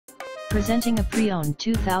Presenting a pre-owned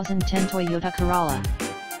 2010 Toyota Corolla.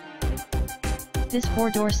 This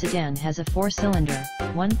 4-door sedan has a 4-cylinder,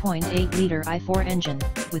 1.8-liter i4 engine,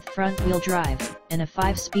 with front-wheel drive, and a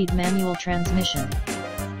 5-speed manual transmission.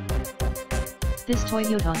 This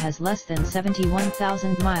Toyota has less than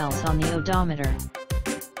 71,000 miles on the odometer.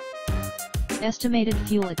 Estimated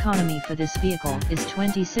fuel economy for this vehicle is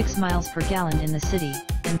 26 miles per gallon in the city,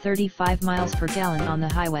 and 35 miles per gallon on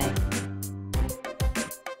the highway.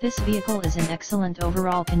 This vehicle is in excellent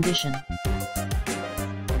overall condition.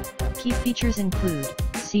 Key features include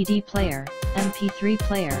CD player, MP3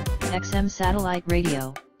 player, XM satellite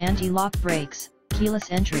radio, anti-lock brakes, keyless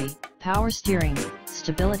entry, power steering,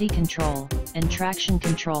 stability control, and traction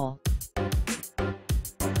control.